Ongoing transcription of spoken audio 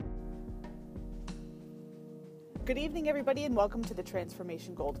Good evening, everybody, and welcome to the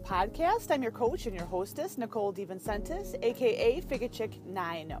Transformation Gold Podcast. I'm your coach and your hostess, Nicole DeVincentis, aka Figachick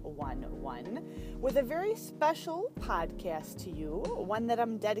 911, with a very special podcast to you, one that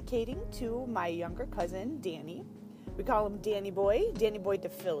I'm dedicating to my younger cousin, Danny. We call him Danny Boy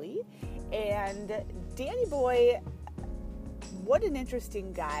DePhilly. And Danny Boy, what an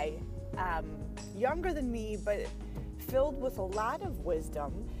interesting guy. Younger than me, but filled with a lot of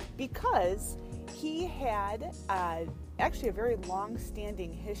wisdom because he had actually a very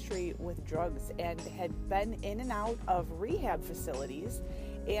long-standing history with drugs and had been in and out of rehab facilities.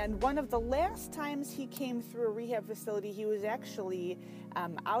 And one of the last times he came through a rehab facility, he was actually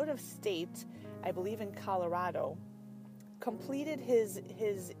out of state, I believe in Colorado, completed his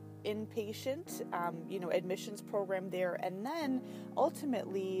inpatient admissions program there, and then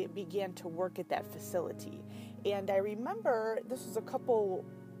ultimately began to work at that facility. And I remember this was a couple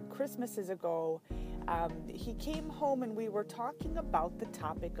Christmases ago, he came home and we were talking about the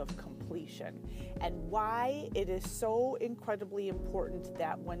topic of completion and why it is so incredibly important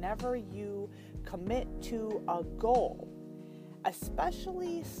that whenever you commit to a goal,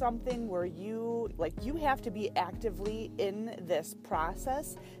 especially something where you have to be actively in this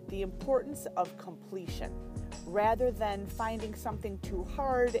process, the importance of completion rather than finding something too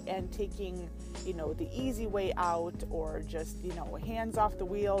hard and taking, the easy way out, or just, hands off the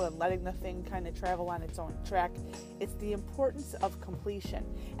wheel and letting the thing kind of travel on its own track. It's the importance of completion.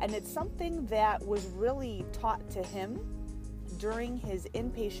 And it's something that was really taught to him during his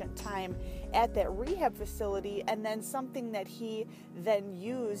inpatient time at that rehab facility, and then something that he then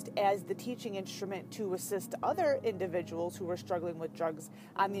used as the teaching instrument to assist other individuals who were struggling with drugs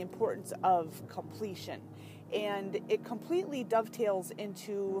on the importance of completion. And it completely dovetails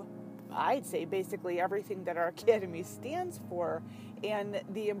into, I'd say, basically everything that our academy stands for, and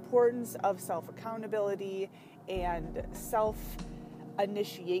the importance of self-accountability and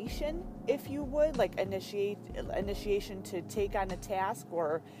self-initiation, if you would, like initiation to take on a task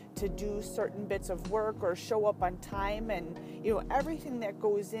or to do certain bits of work or show up on time, and everything that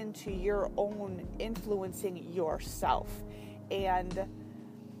goes into your own influencing yourself. And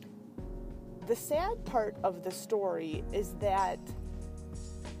the sad part of the story is that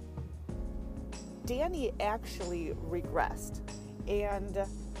Danny actually regressed, and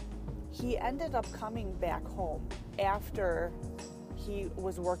he ended up coming back home after he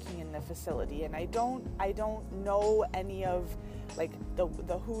was working in the facility. And I don't know any of the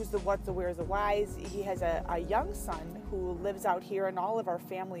who's, the what's, the where's, the why's. He has a young son who lives out here, and all of our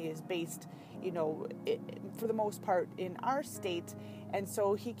family is based, for the most part in our state. And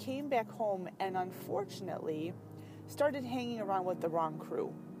so he came back home and unfortunately started hanging around with the wrong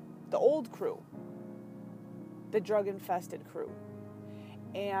crew, the old crew, the drug-infested crew.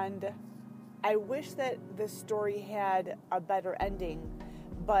 And I wish that this story had a better ending,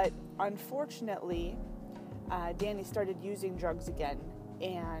 but unfortunately, Danny started using drugs again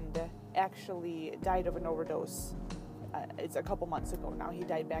and actually died of an overdose. It's a couple months ago now. He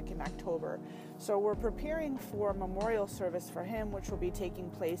died back in October. So we're preparing for a memorial service for him, which will be taking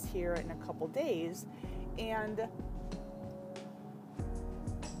place here in a couple days. And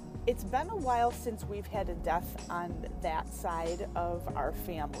it's been a while since we've had a death on that side of our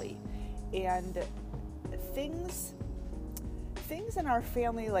family. And things in our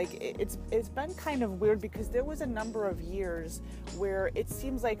family, it's been kind of weird because there was a number of years where it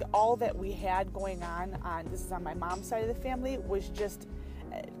seems like all that we had going on this is on my mom's side of the family, was just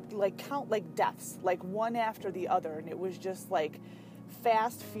deaths, one after the other. And it was just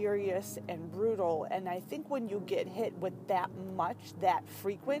fast, furious, and brutal. And I think when you get hit with that much, that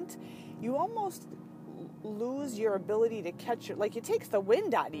frequent, you almost lose your ability to catch it. It takes the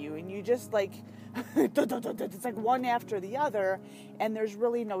wind out of you, and you just it's one after the other, and there's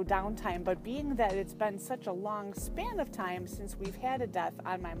really no downtime. But being that it's been such a long span of time since we've had a death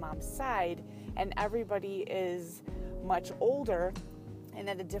on my mom's side, and everybody is much older and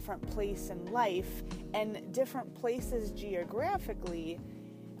at a different place in life and different places geographically,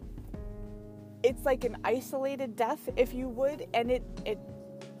 it's like an isolated death, if you would. And it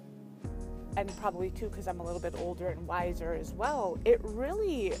and probably too, because I'm a little bit older and wiser as well, it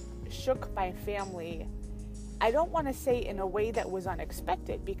really shook my family. I don't want to say in a way that was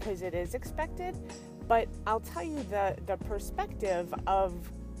unexpected, because it is expected, but I'll tell you the perspective of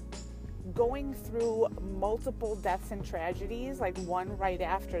going through multiple deaths and tragedies, one right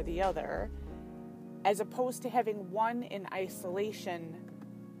after the other, as opposed to having one in isolation.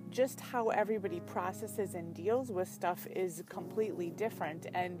 Just how everybody processes and deals with stuff is completely different.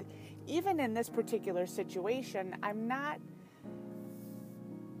 And even in this particular situation,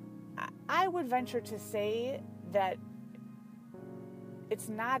 I would venture to say that it's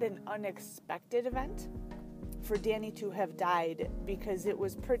not an unexpected event for Danny to have died, because it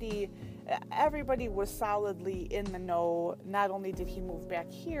was everybody was solidly in the know. Not only did he move back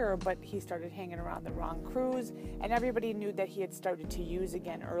here, but he started hanging around the wrong crews, and everybody knew that he had started to use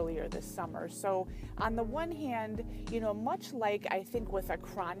again earlier this summer. So on the one hand, much like I think with a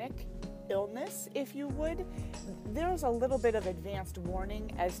chronic illness, if you would, there's a little bit of advanced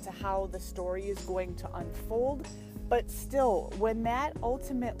warning as to how the story is going to unfold. But still, when that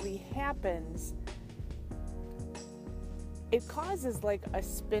ultimately happens, it causes like a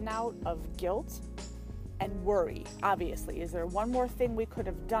spin out of guilt and worry. Obviously, is there one more thing we could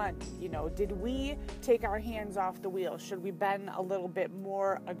have done? Did we take our hands off the wheel? Should we been a little bit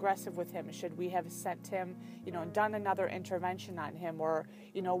more aggressive with him? Should we have sent him, done another intervention on him? Or,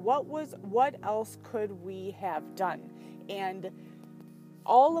 what else could we have done? And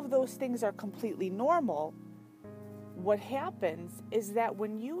all of those things are completely normal. What happens is that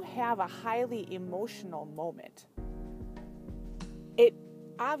when you have a highly emotional moment, it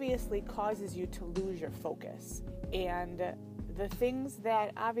obviously causes you to lose your focus. And the things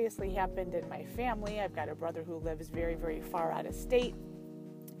that obviously happened in my family, I've got a brother who lives very, very far out of state,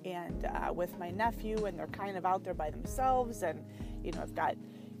 and with my nephew, and they're kind of out there by themselves. And, I've got,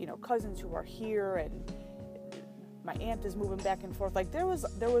 cousins who are here, and my aunt is moving back and forth. Like there was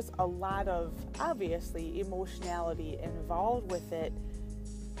a lot of obviously emotionality involved with it.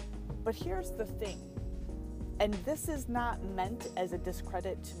 But here's the thing. And this is not meant as a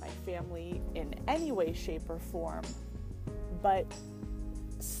discredit to my family in any way, shape, or form. But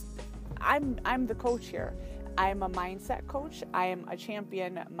I'm the coach here. I'm a mindset coach. I am a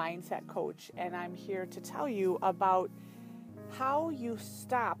champion mindset coach. And I'm here to tell you about how you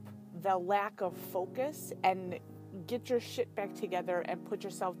stop the lack of focus and get your shit back together and put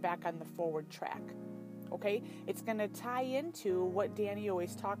yourself back on the forward track. Okay? It's going to tie into what Danny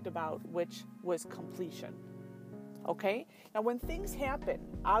always talked about, which was completion. Okay? Now, when things happen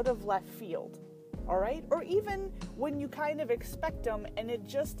out of left field, all right, or even when you kind of expect them and it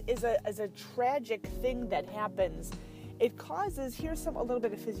just is a tragic thing that happens, it causes, here's a little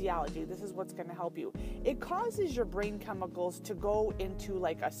bit of physiology. This is what's going to help you. It causes your brain chemicals to go into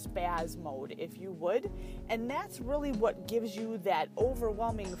like a spaz mode, if you would. And that's really what gives you that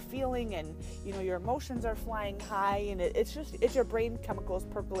overwhelming feeling, and, your emotions are flying high, and it's your brain chemicals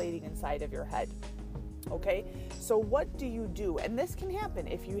percolating inside of your head. Okay, so what do you do? And this can happen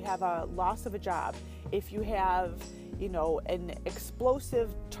if you have a loss of a job, if you have, an explosive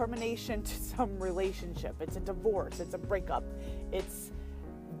termination to some relationship, it's a divorce, it's a breakup, it's,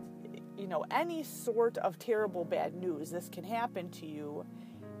 any sort of terrible bad news. This can happen to you.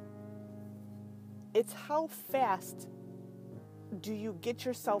 It's how fast do you get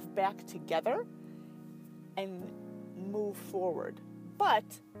yourself back together and move forward? But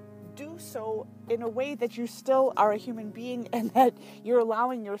do so in a way that you still are a human being and that you're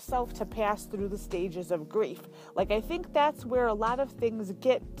allowing yourself to pass through the stages of grief. Like, I think that's where a lot of things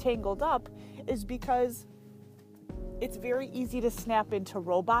get tangled up, is because it's very easy to snap into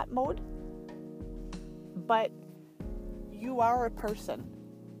robot mode, but you are a person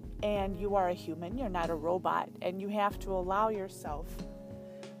and you are a human. You're not a robot, and you have to allow yourself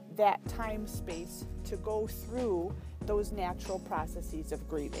that time space to go through those natural processes of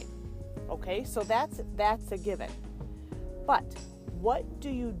grieving. Okay, so that's a given. But what do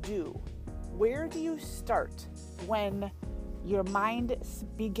you do? Where do you start when your mind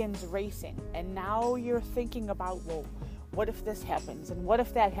begins racing and now you're thinking about, well, what if this happens and what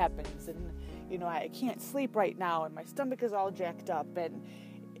if that happens, and I can't sleep right now and my stomach is all jacked up? And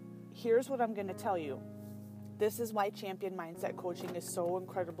here's what I'm going to tell you. This is why champion mindset coaching is so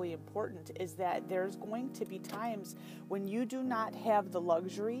incredibly important, is that there's going to be times when you do not have the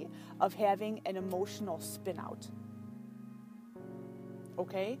luxury of having an emotional spin out.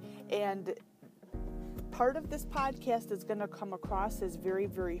 Okay? And part of this podcast is going to come across as very,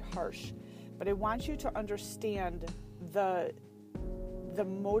 very harsh, but I want you to understand the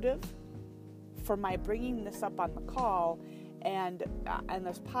motive for my bringing this up on the call and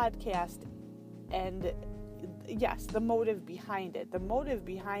this podcast. And yes, the motive behind it. The motive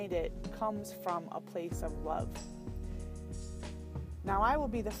behind it comes from a place of love. Now, I will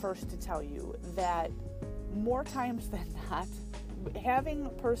be the first to tell you that more times than not, having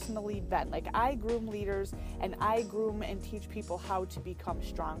personally been, like, I groom leaders and I groom and teach people how to become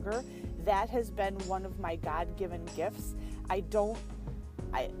stronger. That has been one of my God-given gifts.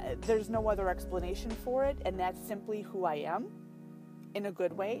 There's no other explanation for it, and that's simply who I am in a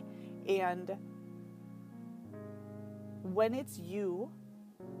good way. And when it's you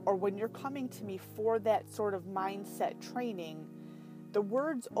or when you're coming to me for that sort of mindset training, the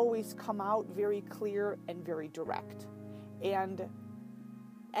words always come out very clear and very direct. And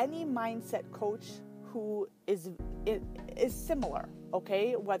any mindset coach who is similar,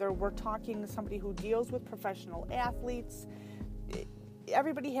 okay? Whether we're talking somebody who deals with professional athletes,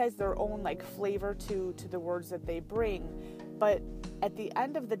 everybody has their own like flavor to the words that they bring. But at the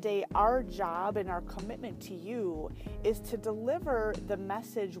end of the day, our job and our commitment to you is to deliver the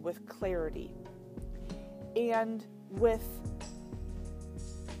message with clarity and with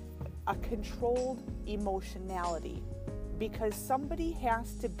a controlled emotionality, because somebody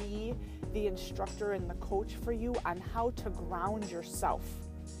has to be the instructor and the coach for you on how to ground yourself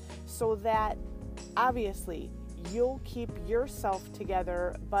so that obviously you'll keep yourself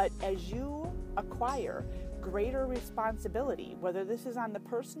together, but as you acquire greater responsibility, whether this is on the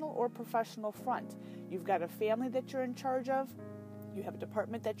personal or professional front, you've got a family that you're in charge of, you have a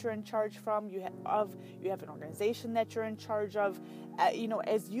department that you're in charge from, you have an organization that you're in charge of.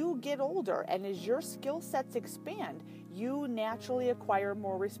 As you get older and as your skill sets expand, you naturally acquire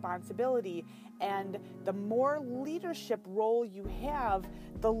more responsibility. And the more leadership role you have,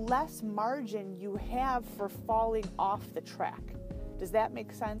 the less margin you have for falling off the track. Does that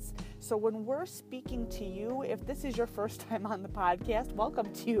make sense? So when we're speaking to you, if this is your first time on the podcast,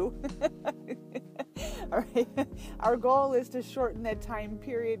 welcome to you. All right. Our goal is to shorten that time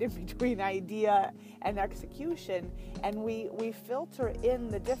period in between idea and execution, and we filter in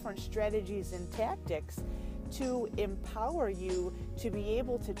the different strategies and tactics to empower you to be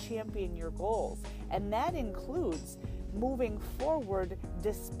able to champion your goals. And that includes moving forward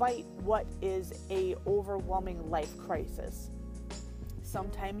despite what is a overwhelming life crisis.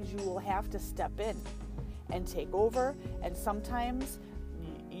 Sometimes you will have to step in and take over, and sometimes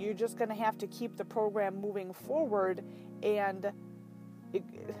you're just going to have to keep the program moving forward and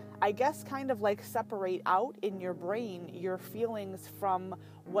I guess kind of like separate out in your brain your feelings from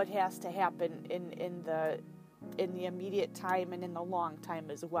what has to happen in the immediate time and in the long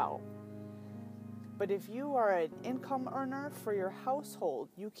time as well. But if you are an income earner for your household,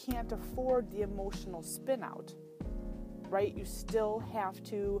 you can't afford the emotional spin out, right? You still have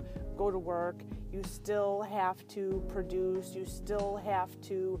to go to work, you still have to produce, you still have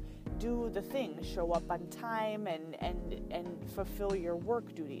to do the things, show up on time and fulfill your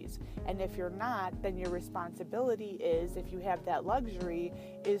work duties. And if you're not, then your responsibility is, if you have that luxury,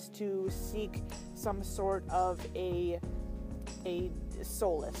 is to seek some sort of a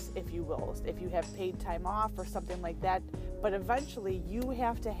solace, if you will, if you have paid time off or something like that. But eventually you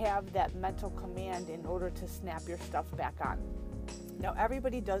have to have that mental command in order to snap your stuff back on. Now,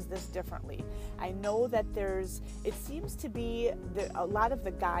 everybody does this differently. I know that it seems to be a lot of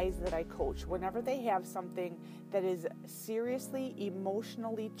the guys that I coach, whenever they have something that is seriously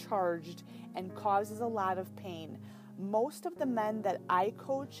emotionally charged and causes a lot of pain, most of the men that I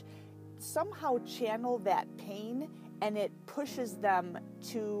coach somehow channel that pain and it pushes them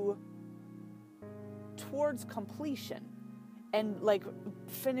towards completion and like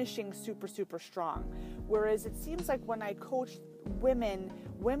finishing super, super strong. Whereas it seems like when I coach women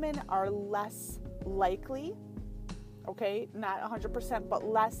are less likely, okay, not 100%, but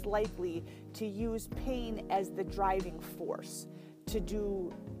less likely to use pain as the driving force to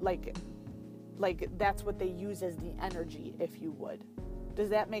do like that's what they use as the energy, if you would. Does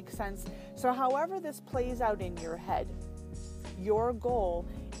that make sense? So however this plays out in your head, your goal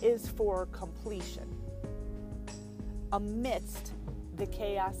is for completion amidst the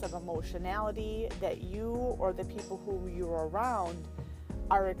chaos of emotionality that you or the people who you're around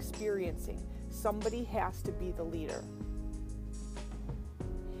are experiencing. Somebody has to be the leader.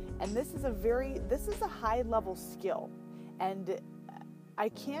 And this is a high level skill. And I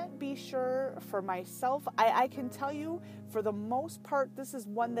can't be sure for myself. I can tell you for the most part, this is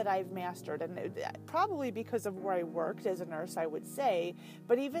one that I've mastered, and probably because of where I worked as a nurse, I would say,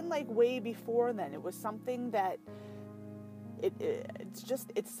 but even like way before then, it was something that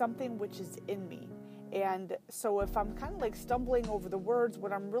it's something which is in me. And so if I'm kind of like stumbling over the words,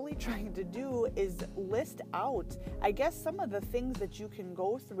 what I'm really trying to do is list out, I guess, some of the things that you can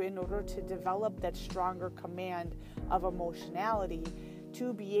go through in order to develop that stronger command of emotionality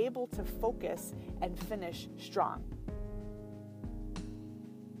to be able to focus and finish strong.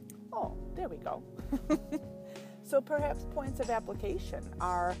 Oh, there we go. So perhaps points of application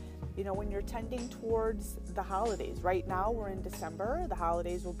are, when you're tending towards the holidays. Right now we're in December, the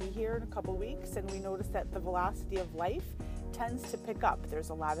holidays will be here in a couple weeks, and we notice that the velocity of life tends to pick up. There's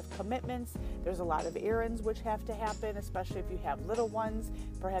a lot of commitments. There's a lot of errands which have to happen, especially if you have little ones.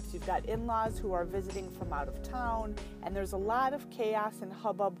 Perhaps you've got in-laws who are visiting from out of town, and there's a lot of chaos and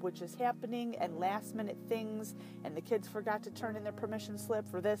hubbub which is happening, and last-minute things, and the kids forgot to turn in their permission slip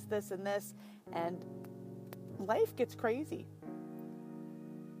for this, and this, and life gets crazy.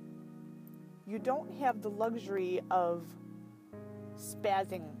 You don't have the luxury of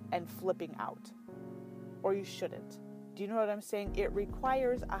spazzing and flipping out, or you shouldn't. Do you know what I'm saying? It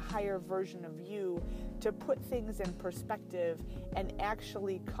requires a higher version of you to put things in perspective and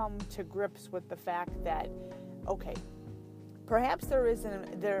actually come to grips with the fact that, okay, perhaps there is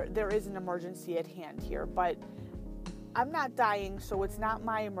an emergency at hand here, but I'm not dying, so it's not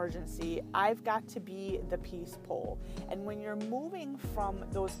my emergency. I've got to be the peace pole. And when you're moving from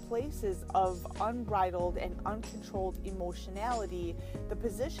those places of unbridled and uncontrolled emotionality, the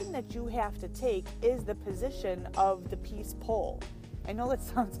position that you have to take is the position of the peace pole. I know that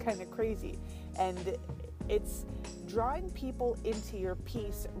sounds kind of crazy, and it's drawing people into your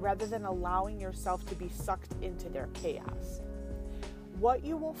peace rather than allowing yourself to be sucked into their chaos. What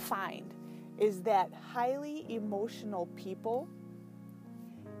you will find is that highly emotional people,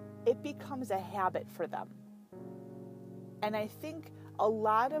 it becomes a habit for them. And I think a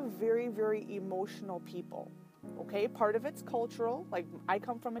lot of very, very emotional people, okay, part of it's cultural. Like, I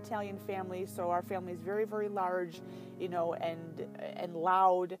come from an Italian family, so our family is very, very large, and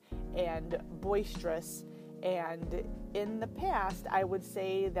loud and boisterous. And in the past, I would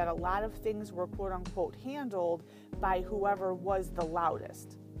say that a lot of things were quote unquote handled by whoever was the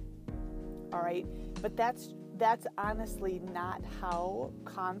loudest. All right, but that's honestly not how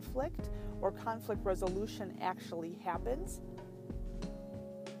conflict or conflict resolution actually happens.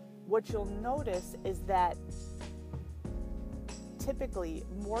 What you'll notice is that typically,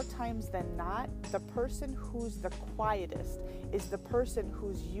 more times than not, the person who's the quietest is the person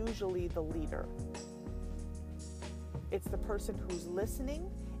who's usually the leader. It's the person who's listening.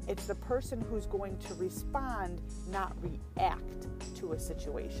 It's the person who's going to respond, not react to a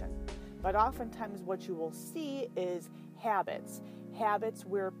situation. But oftentimes what you will see is habits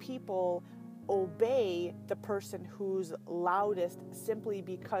where people obey the person who's loudest simply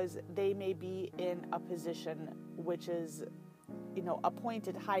because they may be in a position which is,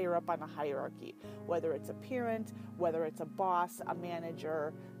 appointed higher up on a hierarchy, whether it's a parent, whether it's a boss, a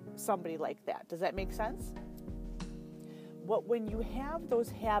manager, somebody like that. Does that make sense? When you have those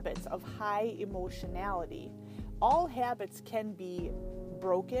habits of high emotionality, all habits can be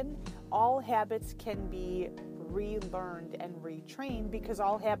broken. All habits can be relearned and retrained because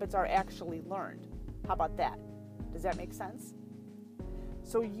all habits are actually learned. How about that? Does that make sense?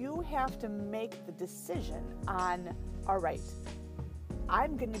 So you have to make the decision on, all right,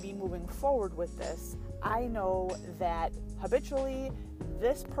 I'm going to be moving forward with this. I know that habitually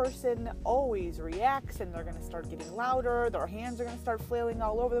this person always reacts and they're going to start getting louder. Their hands are going to start flailing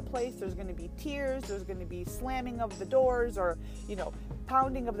all over the place. There's going to be tears. There's going to be slamming of the doors or,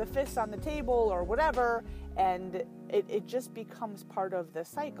 pounding of the fists on the table or whatever. And it just becomes part of the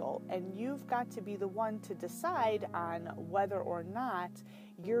cycle. And you've got to be the one to decide on whether or not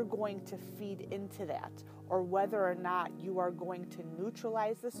you're going to feed into that, or whether or not you are going to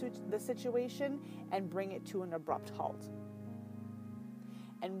neutralize the situation and bring it to an abrupt halt.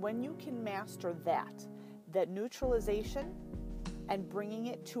 And when you can master that neutralization and bringing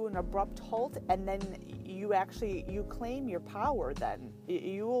it to an abrupt halt, and then you claim your power, then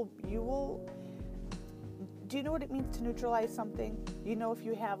you will. Do you know what it means to neutralize something? If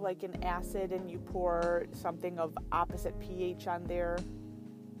you have like an acid and you pour something of opposite pH on there,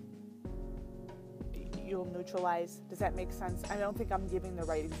 you'll neutralize. Does that make sense? I don't think I'm giving the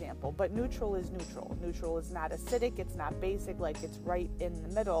right example, but neutral is neutral. Neutral is not acidic, it's not basic, like it's right in the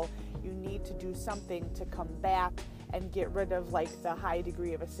middle. You need to do something to combat and get rid of like the high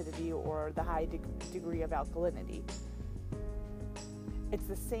degree of acidity or the high degree of alkalinity. It's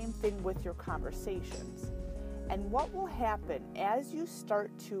the same thing with your conversations. And what will happen as you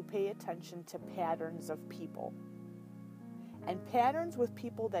start to pay attention to patterns of people, and patterns with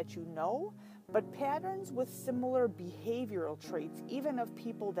people that you know, but patterns with similar behavioral traits, even of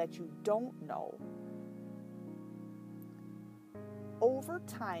people that you don't know. Over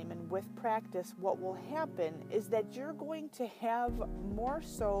time and with practice, what will happen is that you're going to have more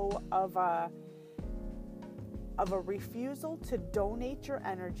so of a refusal to donate your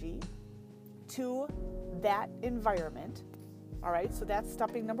energy to that environment. All right, so that's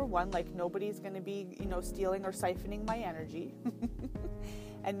stepping number one, like nobody's going to be, stealing or siphoning my energy.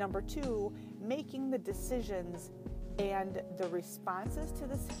 And number two, making the decisions and the responses to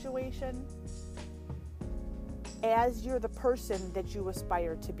the situation as you're the person that you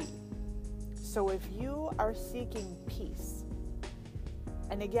aspire to be. So if you are seeking peace,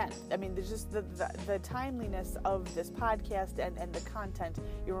 and again, I mean, there's just the timeliness of this podcast and the content,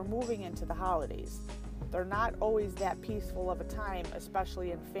 you're moving into the holidays. They're not always that peaceful of a time,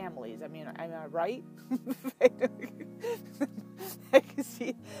 especially in families. I mean, am I right? I can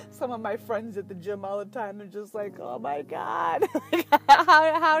see some of my friends at the gym all the time. They're just like, oh my God,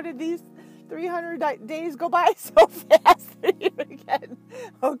 how did these 300 days go by so fast again?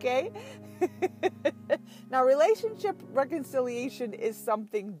 Okay. Now, relationship reconciliation is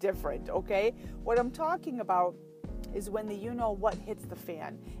something different. Okay. What I'm talking about is when the you-know-what hits the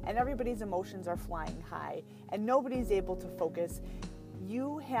fan and everybody's emotions are flying high and nobody's able to focus.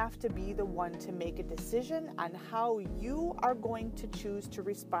 You have to be the one to make a decision on how you are going to choose to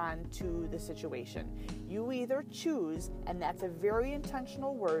respond to the situation. You either choose, and that's a very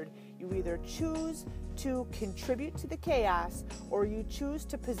intentional word, you either choose to contribute to the chaos or you choose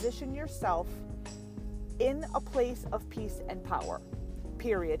to position yourself in a place of peace and power.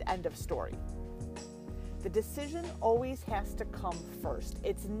 Period. End of story. The decision always has to come first.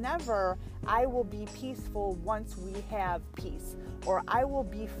 It's never, I will be peaceful once we have peace, or I will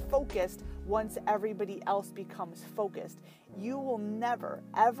be focused once everybody else becomes focused. You will never,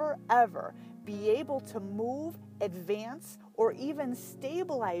 ever, ever be able to move, advance, or even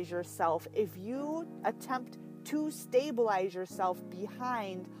stabilize yourself if you attempt to stabilize yourself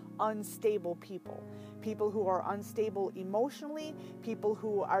behind unstable people. People who are unstable emotionally, people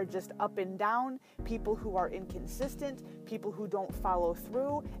who are just up and down, people who are inconsistent, people who don't follow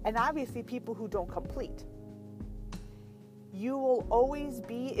through, and obviously people who don't complete. It will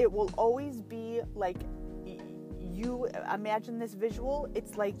always be like, you imagine this visual,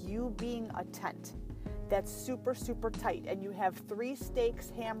 it's like you being a tent that's super, super tight, and you have 3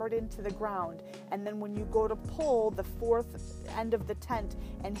 stakes hammered into the ground, and then when you go to pull the 4th end of the tent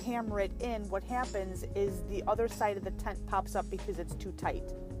and hammer it in, what happens is the other side of the tent pops up because it's too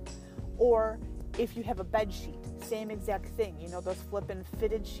tight. Or if you have a bed sheet, same exact thing. You know those flippin'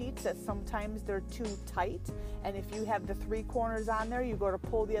 fitted sheets that sometimes they're too tight, and if you have the 3 corners on there, you go to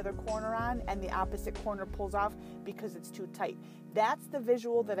pull the other corner on and the opposite corner pulls off because it's too tight. That's the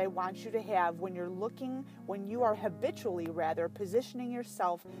visual that I want you to have when you are habitually positioning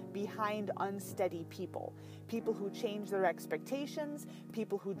yourself behind unsteady people. People who change their expectations,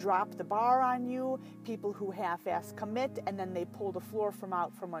 people who drop the bar on you, people who half-ass commit and then they pull the floor from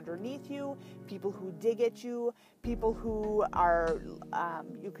out from underneath you, people who dig at you, people who are,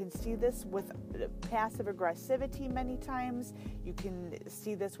 you can see this with passive aggressivity many times. You can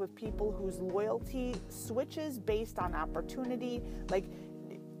see this with people whose loyalty switches based on opportunity. Like,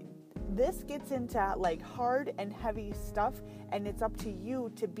 this gets into like hard and heavy stuff, and it's up to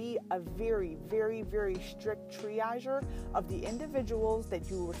you to be a very, very, very strict triager of the individuals that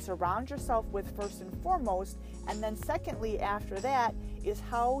you surround yourself with first and foremost, and then secondly after that is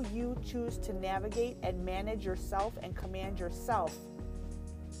how you choose to navigate and manage yourself and command yourself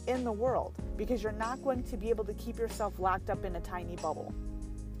in the world, because you're not going to be able to keep yourself locked up in a tiny bubble.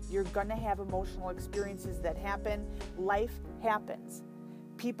 You're going to have emotional experiences that happen. Life happens.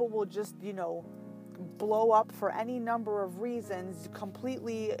 People will just, blow up for any number of reasons,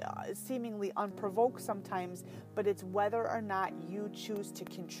 completely, seemingly unprovoked sometimes, but it's whether or not you choose to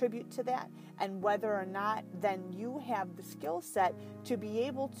contribute to that, and whether or not then you have the skill set to be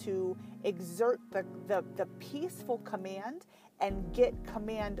able to exert the peaceful command and get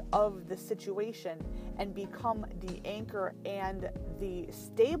command of the situation and become the anchor and the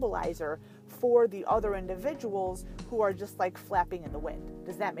stabilizer for the other individuals who are just like flapping in the wind.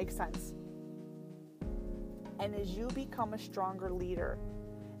 Does that make sense? And as you become a stronger leader,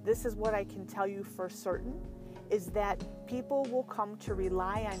 this is what I can tell you for certain, is that people will come to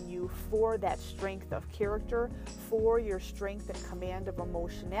rely on you for that strength of character, for your strength and command of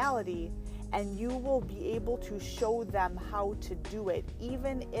emotionality, and you will be able to show them how to do it,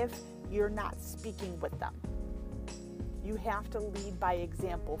 even if you're not speaking with them. You have to lead by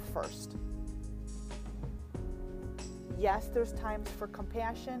example first. Yes, there's times for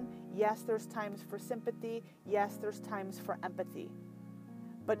compassion. Yes, there's times for sympathy. Yes, there's times for empathy.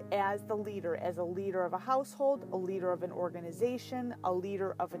 But as the leader, as a leader of a household, a leader of an organization, a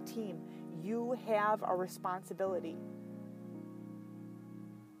leader of a team, you have a responsibility.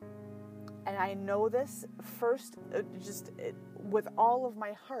 And I know this first, with all of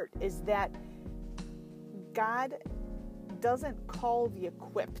my heart, is that God doesn't call the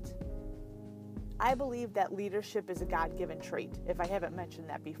equipped. I believe that leadership is a God-given trait, if I haven't mentioned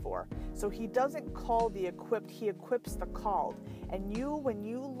that before. So he doesn't call the equipped, he equips the called. And when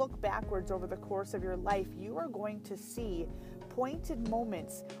you look backwards over the course of your life, you are going to see pointed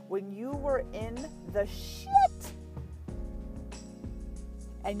moments when you were in the shit.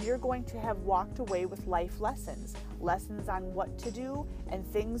 And you're going to have walked away with life lessons on what to do and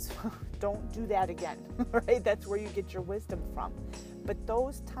things. Don't do that again, right? That's where you get your wisdom from. But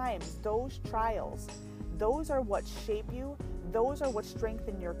those times, those trials, those are what shape you. Those are what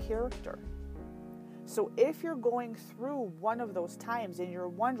strengthen your character. So if you're going through one of those times and you're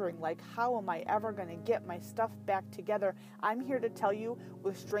wondering, like, how am I ever going to get my stuff back together? I'm here to tell you,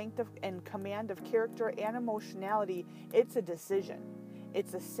 with strength and command of character and emotionality, it's a decision.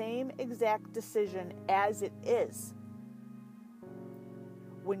 It's the same exact decision as it is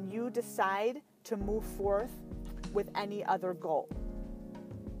when you decide to move forth with any other goal.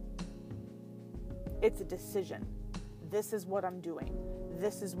 It's a decision. This is what I'm doing.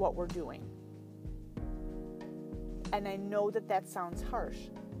 This is what we're doing. And I know that sounds harsh,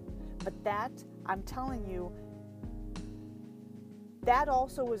 but that, I'm telling you, that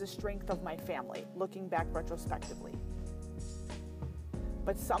also was a strength of my family, looking back retrospectively.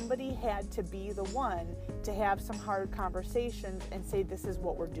 But somebody had to be the one to have some hard conversations and say, this is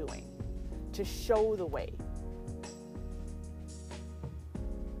what we're doing, to show the way.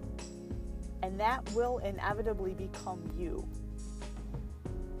 And that will inevitably become you,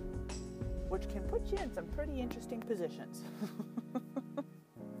 which can put you in some pretty interesting positions.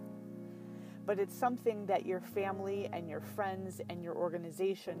 But it's something that your family and your friends and your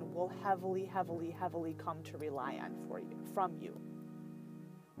organization will heavily, heavily, heavily come to rely on from you.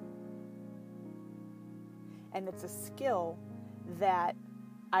 And it's a skill that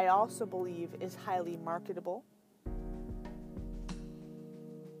I also believe is highly marketable.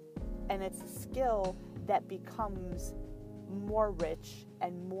 And it's a skill that becomes more rich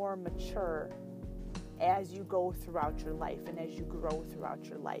and more mature as you go throughout your life and as you grow throughout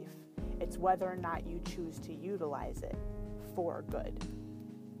your life. It's whether or not you choose to utilize it for good.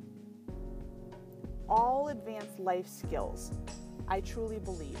 All advanced life skills, I truly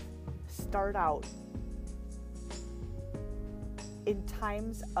believe, start out in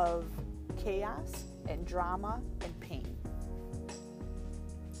times of chaos and drama and pain.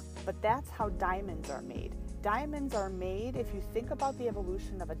 But that's how diamonds are made. Diamonds are made, if you think about the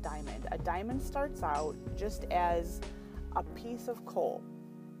evolution of a diamond starts out just as a piece of coal.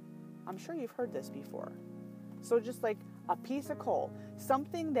 I'm sure you've heard this before. So just like a piece of coal,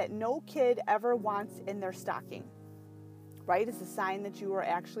 something that no kid ever wants in their stocking, right? It's a sign that you are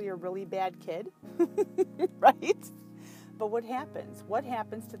actually a really bad kid, right? But what happens? What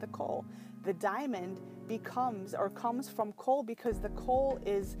happens to the coal? The diamond comes from coal because the coal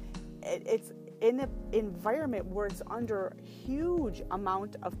it's in an environment where it's under huge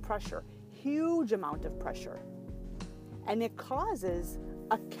amount of pressure. And it causes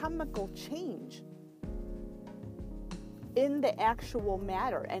a chemical change in the actual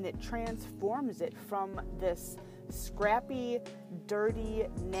matter, and it transforms it from this scrappy, dirty,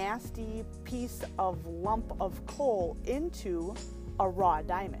 nasty piece of lump of coal into a raw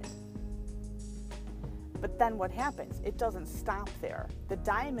diamond. But then what happens? It doesn't stop there. The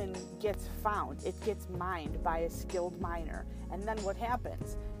diamond gets found. It gets mined by a skilled miner. And then what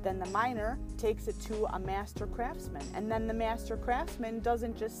happens? Then the miner takes it to a master craftsman. And then the master craftsman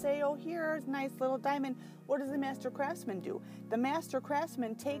doesn't just say, oh, here's a nice little diamond. What does the master craftsman do? The master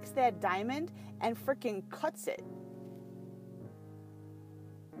craftsman takes that diamond and freaking cuts it.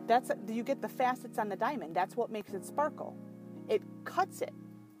 You get the facets on the diamond. That's what makes it sparkle. It cuts it.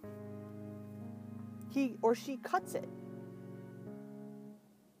 He or she cuts it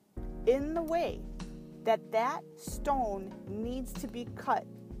in the way that stone needs to be cut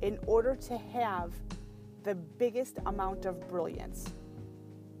in order to have the biggest amount of brilliance.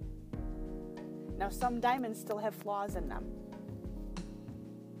 Now, some diamonds still have flaws in them.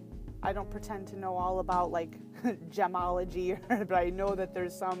 I don't pretend to know all about like gemology, but I know that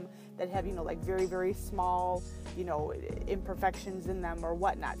there's some that have, like very, very small, imperfections in them or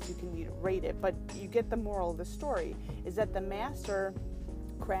whatnot. So you can rate it. But you get the moral of the story is that the master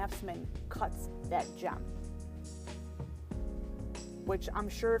craftsman cuts that gem. Which I'm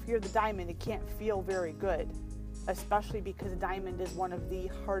sure if you're the diamond, it can't feel very good, especially because diamond is one of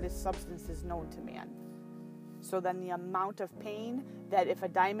the hardest substances known to man. So then the amount of pain that if a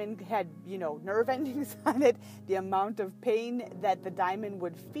diamond had, nerve endings on it, the amount of pain that the diamond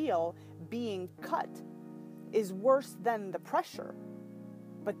would feel being cut is worse than the pressure.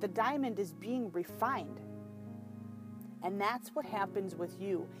 But the diamond is being refined. And that's what happens with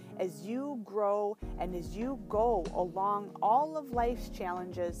you as you grow and as you go along all of life's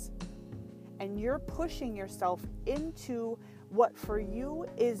challenges, and you're pushing yourself into what for you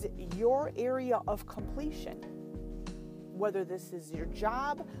is your area of completion. Whether this is your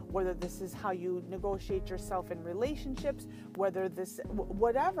job, whether this is how you negotiate yourself in relationships,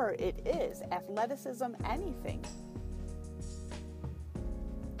 whatever it is, athleticism, anything.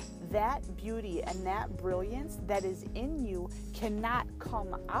 That beauty and that brilliance that is in you cannot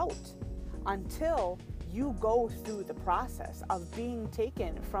come out until you go through the process of being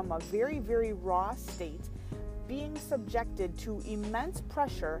taken from a very, very raw state, being subjected to immense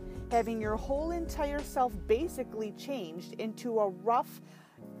pressure, having your whole entire self basically changed into a rough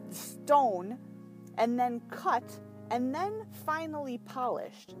stone, and then cut, and then finally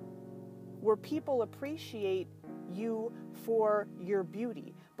polished, where people appreciate you for your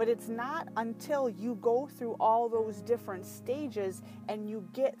beauty. But it's not until you go through all those different stages and you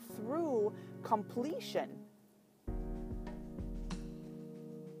get through completion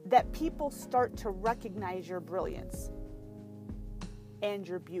that people start to recognize your brilliance and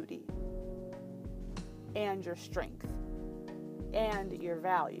your beauty and your strength and your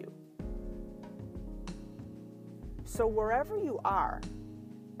value. So wherever you are,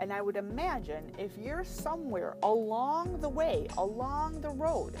 and I would imagine if you're somewhere along the way, along the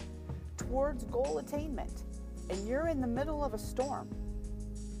road towards goal attainment, and you're in the middle of a storm,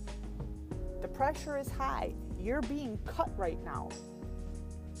 the pressure is high, you're being cut right now.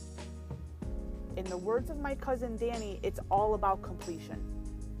 In the words of my cousin Danny, it's all about completion.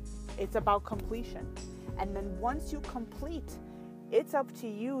 It's about completion. And then once you complete, it's up to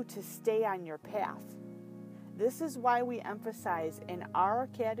you to stay on your path. This is why we emphasize in our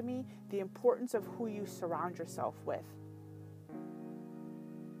academy the importance of who you surround yourself with.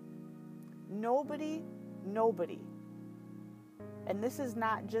 Nobody, and this is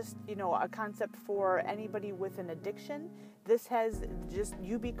not just, a concept for anybody with an addiction. This has just,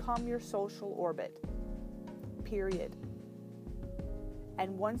 you become your social orbit, period.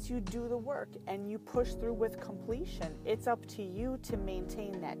 And once you do the work and you push through with completion, it's up to you to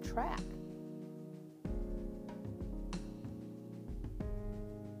maintain that track.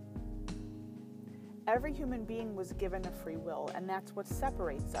 Every human being was given a free will, and that's what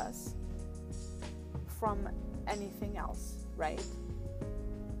separates us from anything else, right?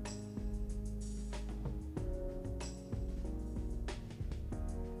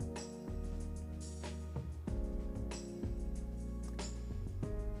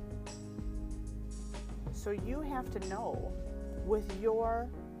 So you have to know with your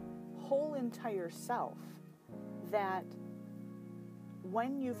whole entire self that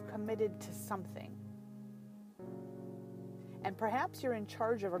when you've committed to something, and perhaps you're in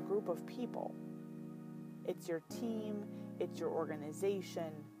charge of a group of people, it's your team, it's your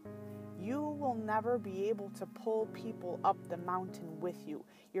organization, you will never be able to pull people up the mountain with you.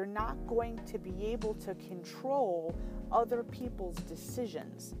 You're not going to be able to control other people's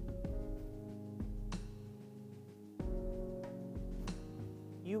decisions.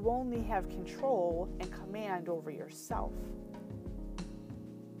 You only have control and command over yourself.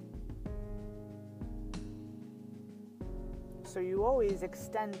 So you always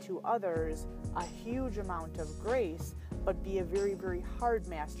extend to others a huge amount of grace, but be a very, very hard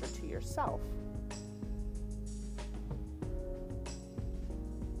master to yourself.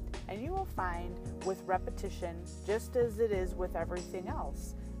 And you will find with repetition, just as it is with everything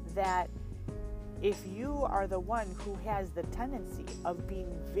else, that if you are the one who has the tendency of being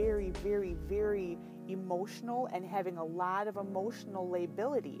very, very, very emotional and having a lot of emotional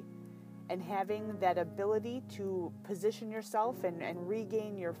lability, and having that ability to position yourself and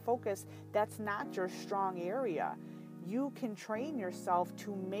regain your focus, that's not your strong area. You can train yourself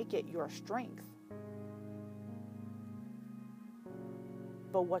to make it your strength.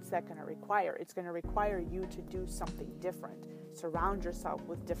 But what's that going to require? It's going to require you to do something different. Surround yourself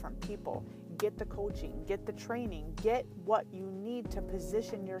with different people. Get the coaching, get the training, get what you need to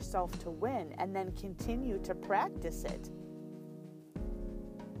position yourself to win, and then continue to practice it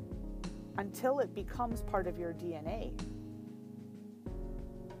until it becomes part of your DNA.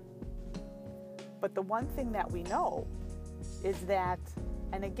 But the one thing that we know is that,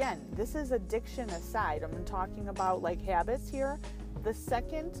 and again, this is addiction aside, I'm talking about like habits here. The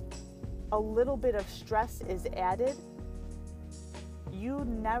second a little bit of stress is added, you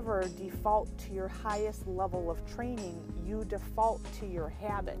never default to your highest level of training, you default to your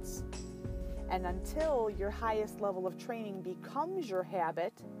habits. And until your highest level of training becomes your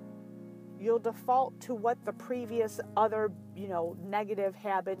habit, you'll default to what the previous other, negative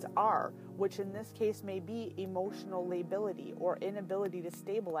habits are, which in this case may be emotional lability or inability to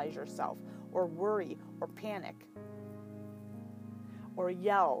stabilize yourself, or worry or panic, or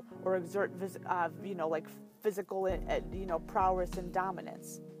yell or exert, physical, prowess and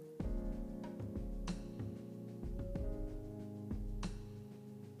dominance.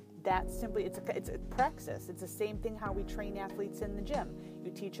 That's simply, it's a praxis. It's the same thing how we train athletes in the gym. You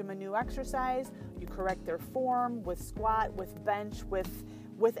teach them a new exercise, you correct their form with squat, with bench, with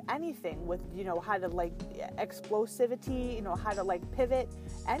anything, with, how to explosivity, how to pivot,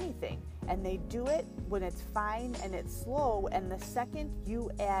 anything. And they do it when it's fine and it's slow. And the second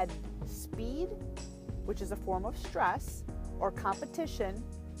you add speed, which is a form of stress or competition,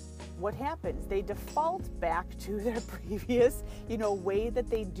 what happens? They default back to their previous, way that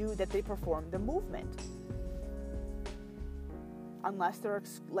they perform the movement. Unless they're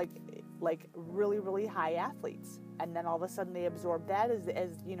really, really high athletes. And then all of a sudden they absorb that as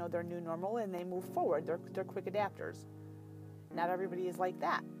their new normal, and they move forward. They're quick adapters. Not everybody is like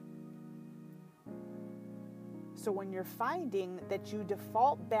that. So when you're finding that you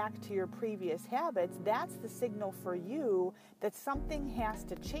default back to your previous habits, that's the signal for you that something has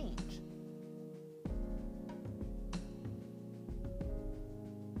to change.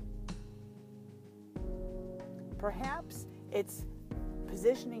 Perhaps it's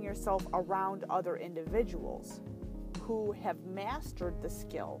positioning yourself around other individuals who have mastered the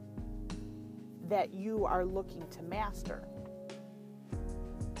skill that you are looking to master.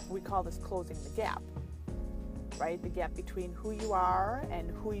 We call this closing the gap. Right? The gap between who you are and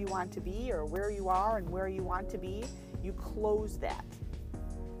who you want to be, or where you are and where you want to be, you close that.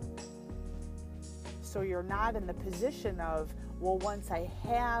 So you're not in the position of, well, once I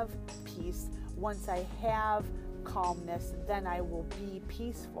have peace, once I have calmness, then I will be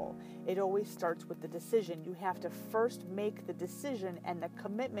peaceful. It always starts with the decision. You have to first make the decision and the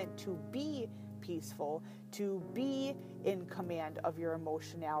commitment to be peaceful, to be in command of your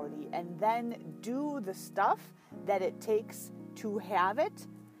emotionality, and then do the stuff that it takes to have it,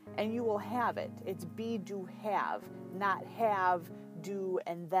 and you will have it. It's be, do, have, not have, do,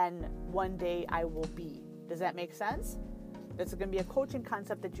 and then one day I will be. Does that make sense? That's going to be a coaching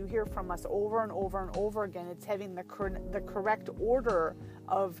concept that you hear from us over and over and over again. It's having the correct order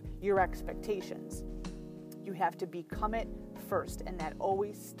of your expectations. You have to become it first, and that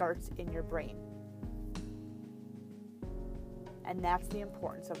always starts in your brain. And that's the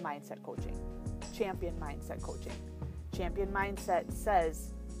importance of mindset coaching, champion mindset coaching. Champion mindset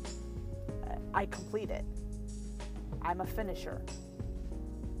says, I complete it. I'm a finisher.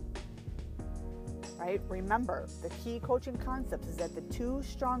 Right? Remember, the key coaching concepts is that the two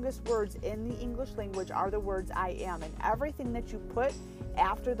strongest words in the English language are the words I am, and everything that you put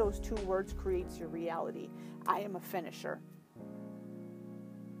after those two words creates your reality. I am a finisher.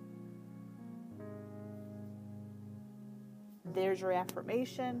 There's your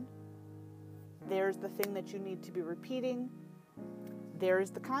affirmation. There's the thing that you need to be repeating.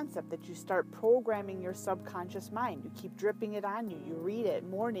 There's the concept that you start programming your subconscious mind. You keep dripping it on you. You read it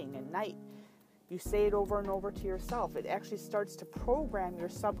morning and night. You say it over and over to yourself. It actually starts to program your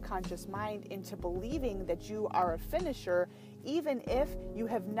subconscious mind into believing that you are a finisher, even if you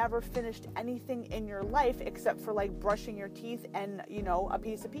have never finished anything in your life except for brushing your teeth and, a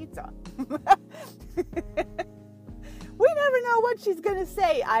piece of pizza. We never know what she's going to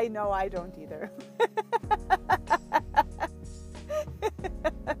say. I know, I don't either.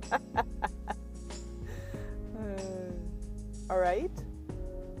 All right.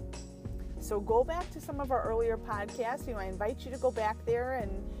 So go back to some of our earlier podcasts. I invite you to go back there and,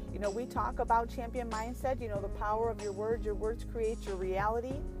 we talk about champion mindset, the power of your words. Your words create your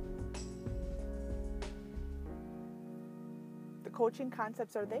reality. The coaching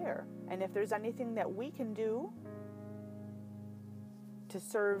concepts are there. And if there's anything that we can do to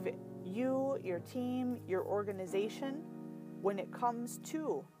serve you, your team, your organization, when it comes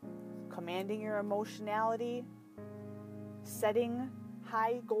to commanding your emotionality, setting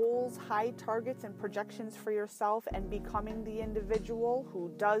high goals, high targets, and projections for yourself, and becoming the individual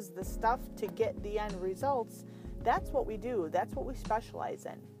who does the stuff to get the end results, that's what we do. That's what we specialize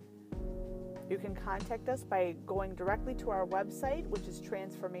in. You can contact us by going directly to our website, which is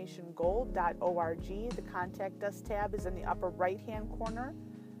transformationgold.org. The Contact Us tab is in the upper right-hand corner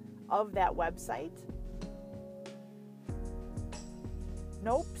of that website.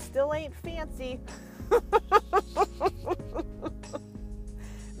 Nope, still ain't fancy.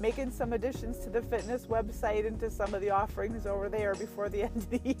 Make in some additions to the fitness website and to some of the offerings over there before the end of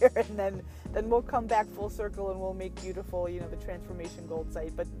the year, and then we'll come back full circle and we'll make beautiful, the Transformation Gold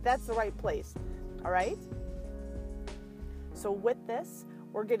site. But that's the right place. All right? So with this,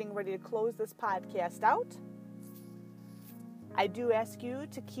 we're getting ready to close this podcast out. I do ask you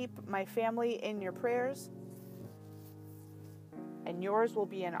to keep my family in your prayers, and yours will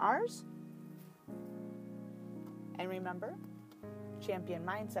be in ours. And remember, Champion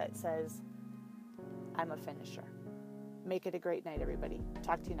Mindset says, I'm a finisher. Make it a great night, everybody.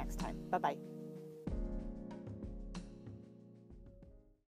 Talk to you next time. Bye-bye.